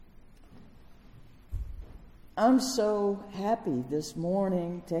I'm so happy this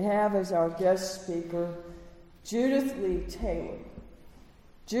morning to have as our guest speaker Judith Lee Taylor.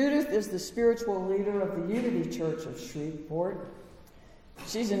 Judith is the spiritual leader of the Unity Church of Shreveport.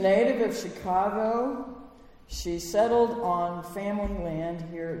 She's a native of Chicago. She settled on family land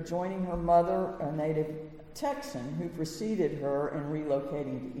here, joining her mother, a native Texan, who preceded her in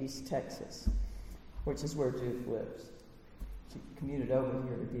relocating to East Texas, which is where Judith lives. She commuted over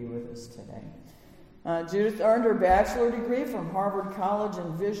here to be with us today. Judith earned her bachelor degree from Harvard College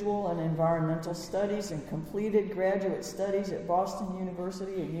in Visual and Environmental Studies and completed graduate studies at Boston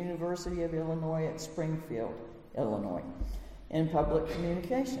University and University of Illinois at Springfield, Illinois, in public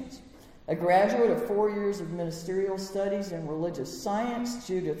communications. A graduate of 4 years of ministerial studies in religious science,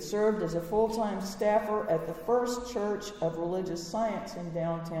 Judith served as a full-time staffer at the First Church of Religious Science in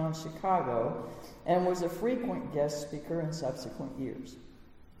downtown Chicago and was a frequent guest speaker in subsequent years.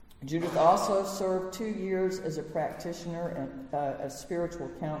 Judith also served 2 years as a practitioner and a spiritual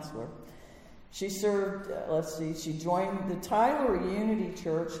counselor. She served, she joined the Tyler Unity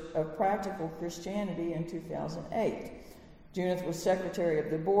Church of Practical Christianity in 2008. Judith was secretary of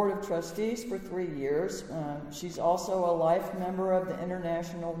the Board of Trustees for 3 years. She's also a life member of the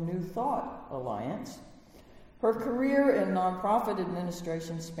International New Thought Alliance. Her career in nonprofit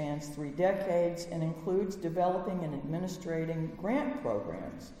administration spans 3 decades and includes developing and administrating grant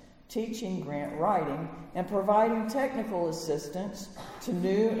programs, teaching grant writing, and providing technical assistance to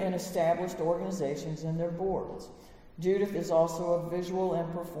new and established organizations and their boards. Judith is also a visual and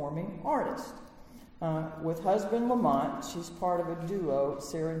performing artist. With husband Lamont, she's part of a duo,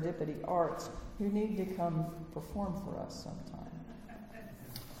 Serendipity Arts, who need to come perform for us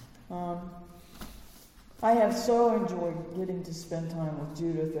sometime. I have so enjoyed getting to spend time with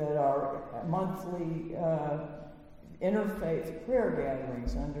Judith at our monthly interfaith prayer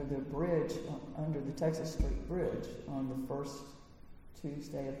gatherings under the bridge, under the Texas Street Bridge on the first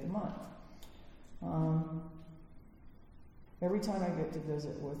Tuesday of the month. Every time I get to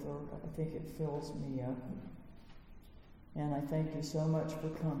visit with her, I think it fills me up. And I thank you so much for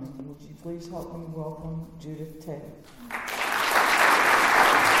coming. Would you please help me welcome Judith Taylor?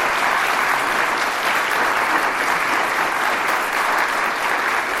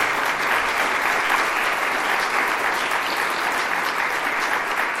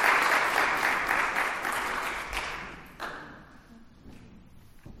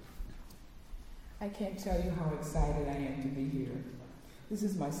 I can't tell you how excited I am to be here. This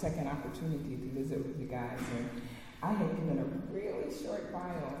is my second opportunity to visit with you guys, and I had given a really short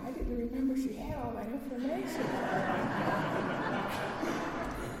bio. I didn't remember she had all that information.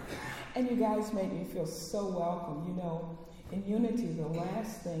 And you guys made me feel so welcome. You know, in Unity, the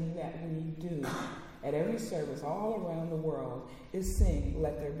last thing that we do at every service all around the world is sing,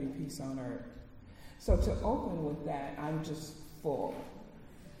 "Let There Be Peace on Earth." So to open with that, I'm just full.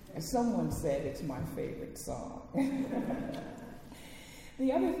 As someone said, it's my favorite song.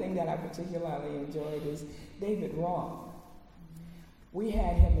 The other thing that I particularly enjoyed is David Roth. We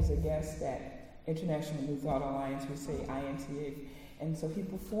had him as a guest at International New Thought Alliance, we say INTA, and so he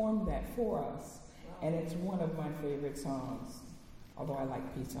performed that for us, and it's one of my favorite songs, although I like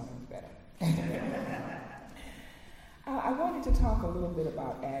Peace on Earth better. I wanted to talk a little bit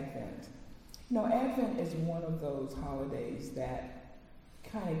about Advent. You know, Advent is one of those holidays that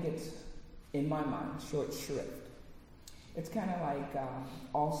kind of gets, in my mind, short shrift. It's kind of like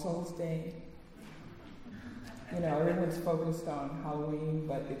All Souls Day. You know, everyone's focused on Halloween,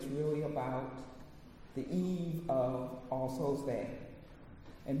 but it's really about the eve of All Souls Day.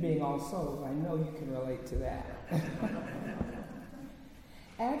 And being All Souls, I know you can relate to that.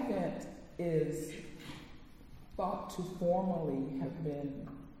 Advent is thought to formally have been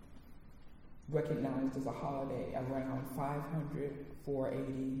recognized as a holiday around 500,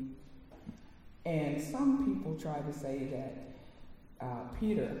 480. And some people try to say that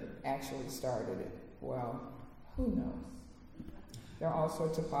Peter actually started it. Well, who knows? There are all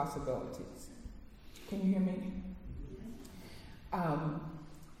sorts of possibilities. Can you hear me?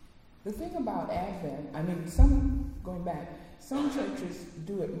 The thing about Advent, some churches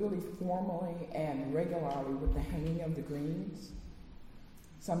do it really formally and regularly with the hanging of the greens.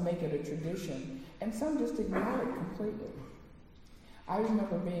 Some make it a tradition, and some just ignore it completely. I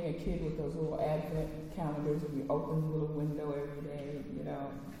remember being a kid with those little Advent calendars, and you open the little window every day, you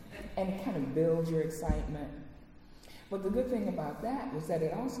know, and it kind of builds your excitement. But the good thing about that was that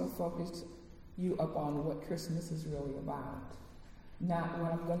it also focused you up on what Christmas is really about. Not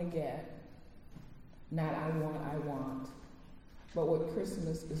what I'm going to get, not I want, but what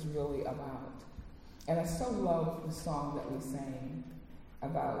Christmas is really about. And I so love the song that we sang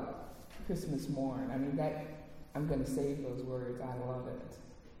about Christmas morn. I mean, that I'm going to save those words. I love it.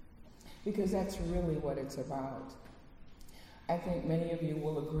 Because that's really what it's about. I think many of you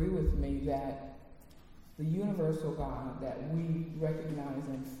will agree with me that the universal God that we recognize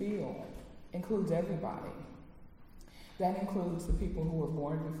and feel includes everybody. That includes the people who were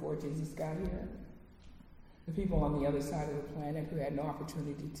born before Jesus got here, the people on the other side of the planet who had no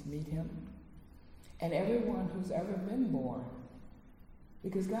opportunity to meet him, and everyone who's ever been born.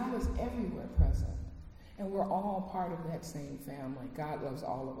 Because God is everywhere present, and we're all part of that same family. God loves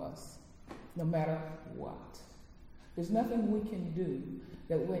all of us, no matter what. There's nothing we can do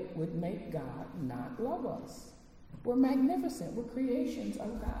that would make God not love us. We're magnificent. We're creations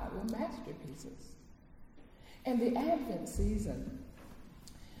of God. We're masterpieces. And the Advent season,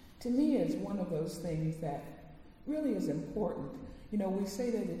 to me, is one of those things that really is important. You know, we say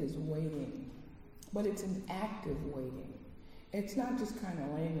that it is waiting, but it's an active waiting. It's not just kind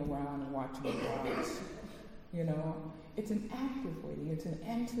of laying around and watching the clouds, you know. It's an active waiting. It's an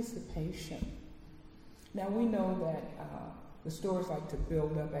anticipation. Now, we know that the stores like to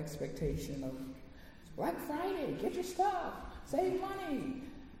build up expectation of Black Friday, get your stuff, save money.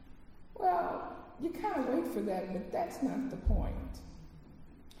 Well, you kind of wait for that, but that's not the point.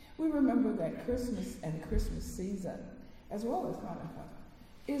 We remember that Christmas and Christmas season, as well as Hanukkah,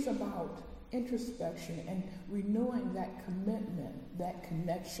 is about introspection and renewing that commitment, that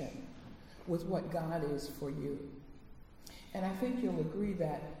connection with what God is for you. And I think you'll agree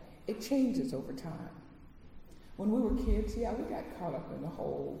that it changes over time. When we were kids, we got caught up in the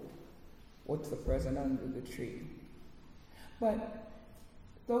whole, what's the present under the tree? But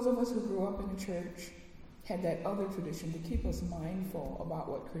those of us who grew up in the church had that other tradition to keep us mindful about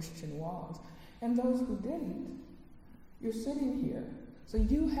what Christian was. And those who didn't, you're sitting here. So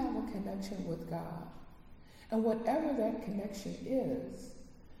you have a connection with God. And whatever that connection is,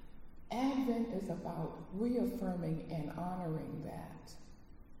 Advent is about reaffirming and honoring that.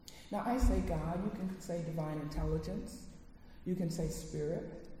 Now, I say God, you can say divine intelligence, you can say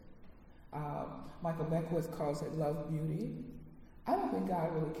spirit. Michael Beckwith calls it love, beauty. I don't think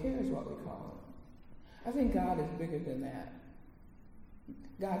God really cares what we call it. I think God is bigger than that.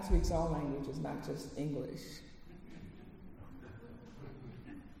 God speaks all languages, not just English.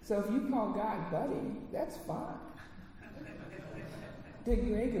 So if you call God buddy, that's fine. Dick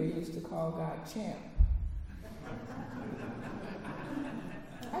Gregory used to call God champ.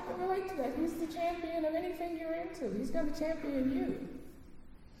 I can relate to that. He's the champion of anything you're into. He's going to champion you.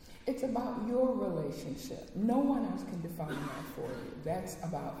 It's about your relationship. No one else can define that for you. That's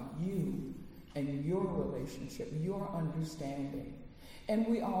about you and your relationship, your understanding. And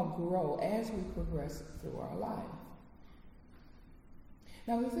we all grow as we progress through our life.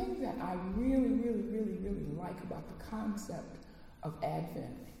 Now, the thing that I really, really, really, really like about the concept of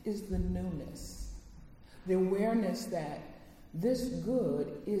Advent is the newness, the awareness that this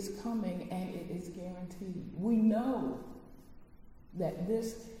good is coming and it is guaranteed. We know that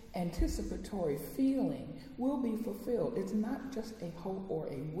this anticipatory feeling will be fulfilled. It's not just a hope or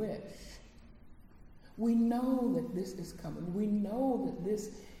a wish. We know that this is coming. We know that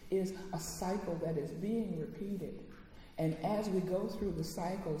this is a cycle that is being repeated. And as we go through the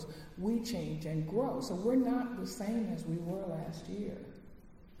cycles, we change and grow. So we're not the same as we were last year.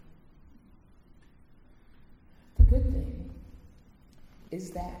 The good thing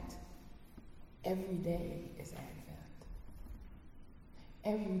is that every day is Advent.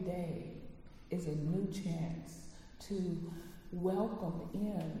 Every day is a new chance to welcome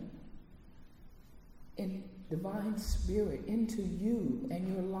in divine spirit into you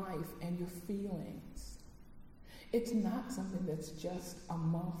and your life and your feelings. It's not something that's just a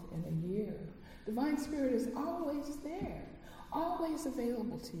month in a year. Divine spirit is always there, always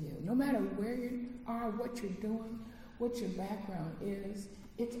available to you. No matter where you are, what you're doing, what your background is,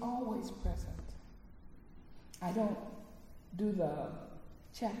 it's always present. I don't do the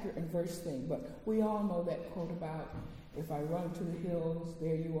chapter and verse thing, but we all know that quote about, if I run to the hills,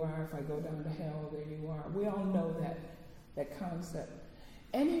 there you are. If I go down to hell, there you are. We all know that concept.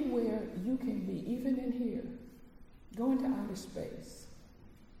 Anywhere you can be, even in here, go into outer space.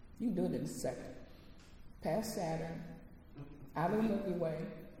 You can do it in a second. Past Saturn, out of the Milky Way.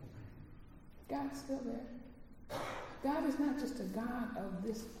 God's still there. God is not just a God of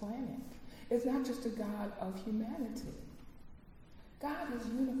this planet. It's not just a God of humanity. God is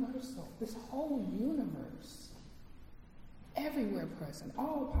universal. This whole universe. Everywhere present,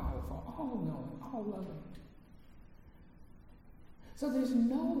 all powerful, all knowing, all loving. So there's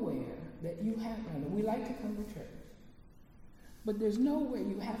nowhere that you have, and we like to come to church, but there's nowhere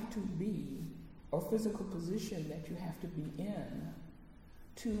you have to be or physical position that you have to be in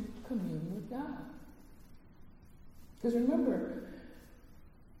to commune with God. Because remember,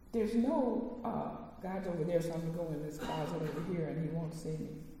 there's no, God's over there, so I'm going to go in this closet over here and he won't see me.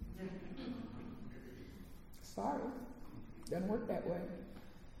 Sorry. Doesn't work that way.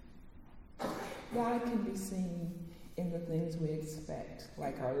 God can be seen in the things we expect,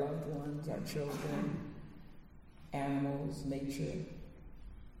 like our loved ones, our children, animals, nature.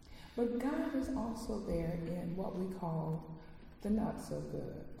 But God is also there in what we call the not so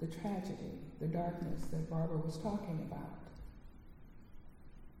good, the tragedy, the darkness that Barbara was talking about.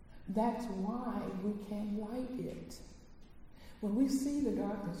 That's why we can light it. When we see the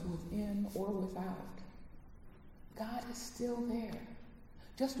darkness within or without, God is still there,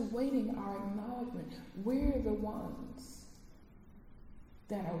 just waiting our acknowledgement. We're the ones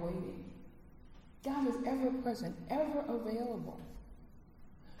that are waiting. God is ever present, ever available.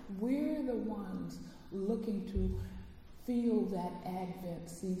 We're the ones looking to feel that Advent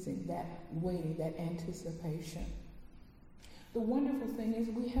season, that waiting, that anticipation. The wonderful thing is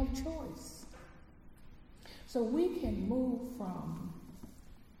we have choice. So we can move from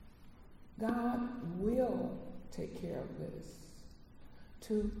God will take care of this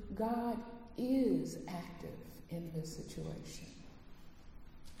to God is active in this situation.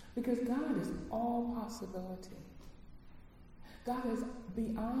 Because God is all possibility. God is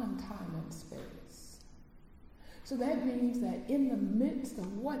beyond time and space. So that means that in the midst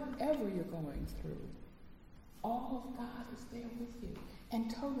of whatever you're going through, all of God is there with you and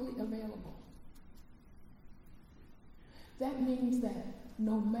totally available. That means that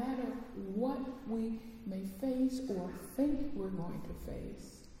no matter what we may face or think we're going to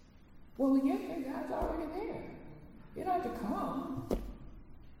face, when we get there, God's already there. You don't have to come.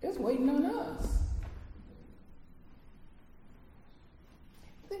 It's waiting on us.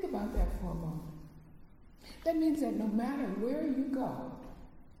 Think about that for a moment. That means that no matter where you go,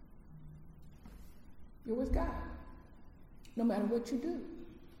 you're with God, no matter what you do.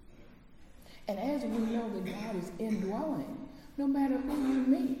 And as we know that God is indwelling, no matter who you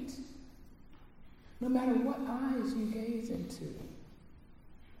meet, no matter what eyes you gaze into,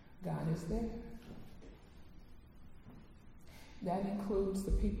 God is there. That includes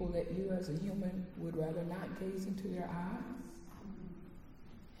the people that you as a human would rather not gaze into their eyes,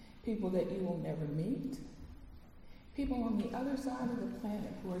 people that you will never meet, people on the other side of the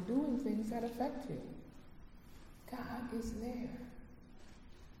planet who are doing things that affect you. God is there.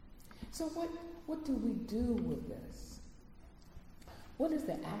 So what do we do with this? What is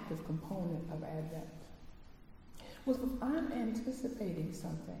the active component of Advent? Well, if I'm anticipating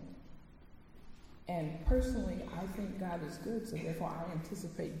something, and personally I think God is good, so therefore I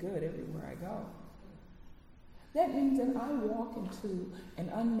anticipate good everywhere I go, that means that I walk into an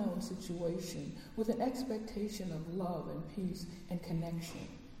unknown situation with an expectation of love and peace and connection.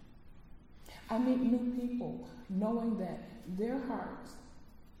 I meet new people knowing that their hearts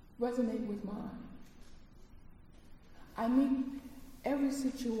resonate with mine. I meet every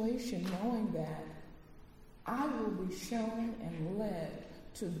situation knowing that I will be shown and led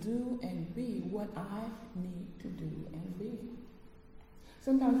to do and be what I need to do and be.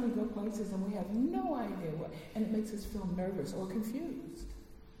 Sometimes we go places and we have no idea what, and it makes us feel nervous or confused.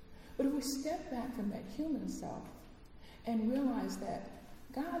 But if we step back from that human self and realize that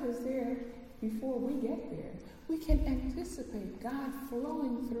God is there before we get there, we can anticipate God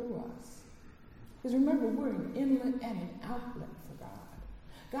flowing through us. Because remember, we're an inlet and an outlet for God.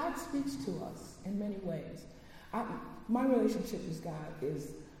 God speaks to us in many ways. My relationship with God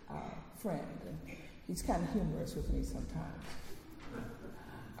is a friend, and he's kind of humorous with me sometimes.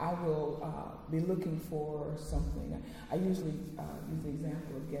 I will be looking for something. I usually use the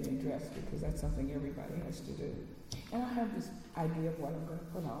example of getting dressed because that's something everybody has to do. And I have this idea of what I'm going to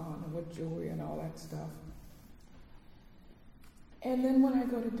put on and what jewelry and all that stuff. And then when I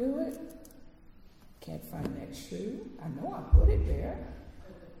go to do it, can't find that shoe. I know I put it there.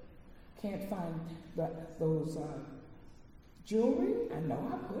 Can't find those jewelry. I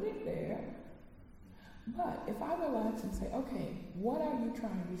know I put it there. But if I relax and say, okay, what are you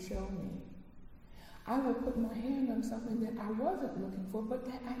trying to show me? I will put my hand on something that I wasn't looking for, but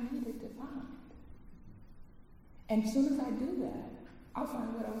that I needed to find. And as soon as I do that, I'll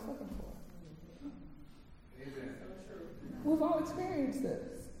find what I was looking for. Amen. We've all experienced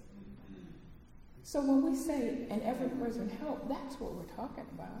this. So when we say an ever-present help, that's what we're talking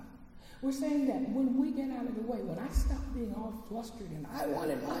about. We're saying that when we get out of the way, when I stop being all flustered and I want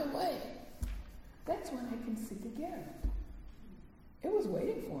it my way, that's when I can see the gift. It was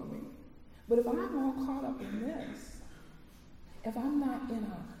waiting for me. But if I'm all caught up in this, if I'm not in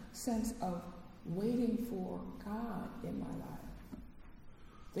a sense of waiting for God in my life,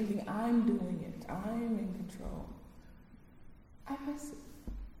 thinking I'm doing it, I'm in control, I miss it.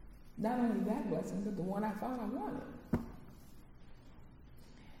 Not only that blessing, but the one I thought I wanted.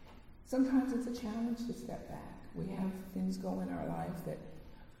 Sometimes it's a challenge to step back. We have things go in our life that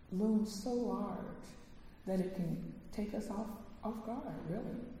loom so large that it can take us off guard,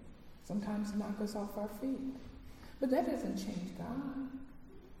 really. Sometimes knock us off our feet. But that doesn't change God.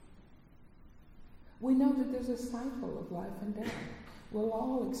 We know that there's a cycle of life and death. We'll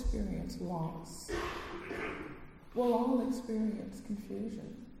all experience loss. We'll all experience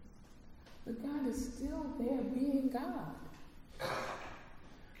confusion. But God is still there being God.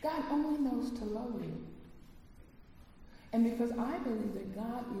 God only knows to love you. And because I believe that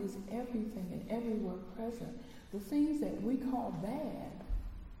God is everything and everywhere present, the things that we call bad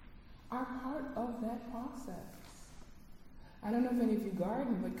are part of that process. I don't know if any of you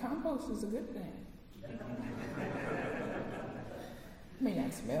garden, but compost is a good thing. It may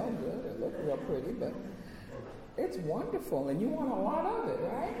not smell good or look real pretty, but it's wonderful, and you want a lot of it,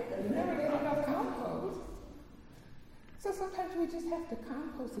 right? You never get enough compost. So sometimes we just have to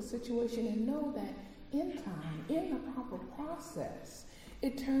compost the situation and know that in time, in the proper process,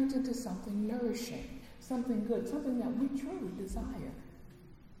 it turns into something nourishing, something good, something that we truly desire.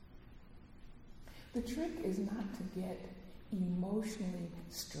 The trick is not to get emotionally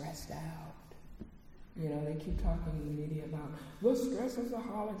stressed out. You know, they keep talking in the media about the stress of the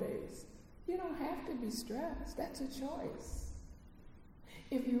holidays. You don't have to be stressed. That's a choice.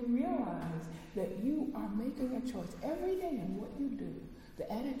 If you realize that you are making a choice every day in what you do, the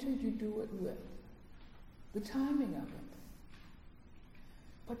attitude you do it with, the timing of it,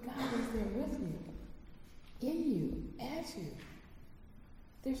 but God is there with you, in you, as you,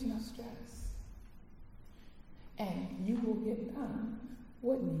 there's no stress. And you will get done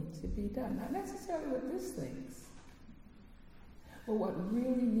what needs to be done. Not necessarily what this thinks, but what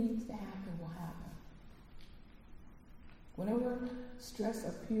really needs to happen will happen. Whenever stress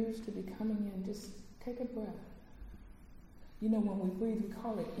appears to be coming in, just take a breath. You know, when we breathe, we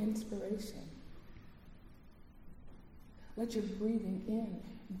call it inspiration. Let your breathing in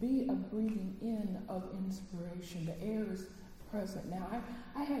be a breathing in of inspiration. The air is present. Now,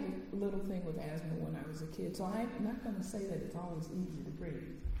 I had a little thing with asthma when I was a kid, so I'm not going to say that it's always easy to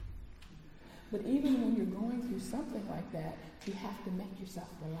breathe. But even when you're going through something like that, you have to make yourself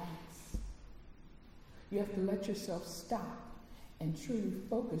relax. You have to let yourself stop and truly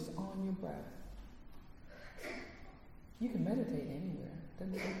focus on your breath. You can meditate anywhere. It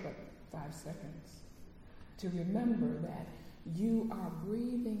doesn't take but 5 seconds to remember that you are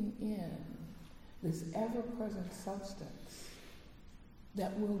breathing in this ever-present substance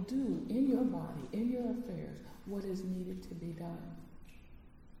that will do in your body, in your affairs, what is needed to be done.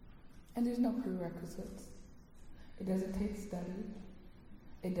 And there's no prerequisites. It doesn't take study.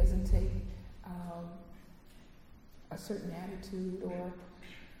 It doesn't take a certain attitude, or,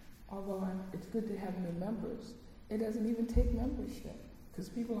 although it's good to have new members, it doesn't even take membership, because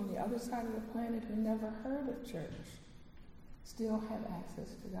people on the other side of the planet who never heard of church still have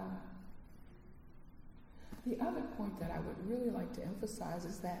access to God. The other point that I would really like to emphasize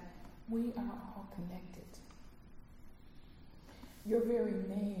is that we are all connected. Your very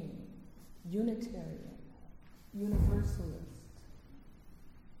name, Unitarian, Universalist,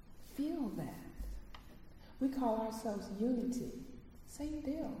 feel that. We call ourselves unity. Same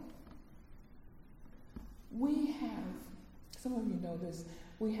deal. We have, some of you know this,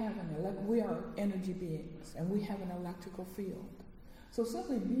 we are energy beings, and we have an electrical field. So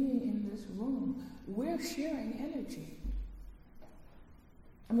simply being in this room, we're sharing energy.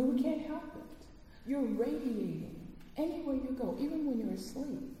 I mean, we can't help it. You're radiating anywhere you go, even when you're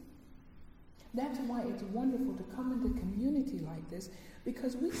asleep. That's why it's wonderful to come into community like this,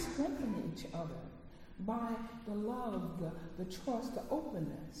 because we strengthen each other by the love, the trust, the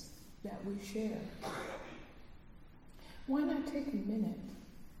openness that we share. Why not take a minute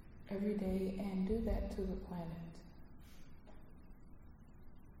every day and do that to the planet?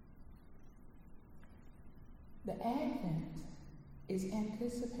 The Advent is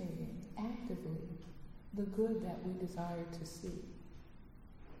anticipating actively the good that we desire to see.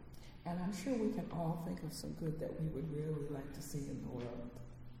 And I'm sure we can all think of some good that we would really like to see in the world.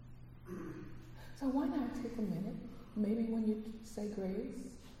 So why not take a minute, maybe when you say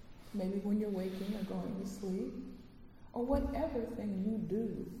grace, maybe when you're waking or going to sleep, or whatever thing you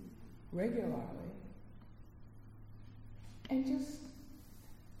do regularly, and just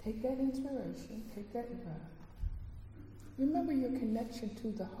take that inspiration, take that breath. Remember your connection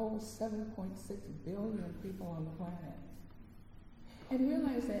to the whole 7.6 billion people on the planet. And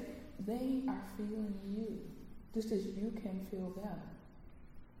realize that they are feeling you, just as you can feel them.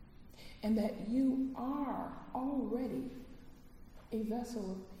 And that you are already a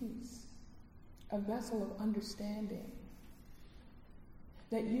vessel of peace, a vessel of understanding,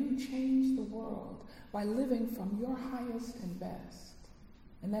 that you change the world by living from your highest and best.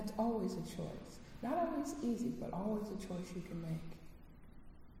 And that's always a choice. Not always easy, but always a choice you can make.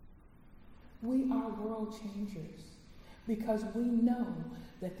 We are world changers because we know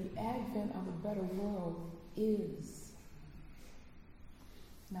that the advent of a better world is.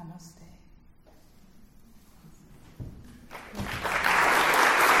 Namaste.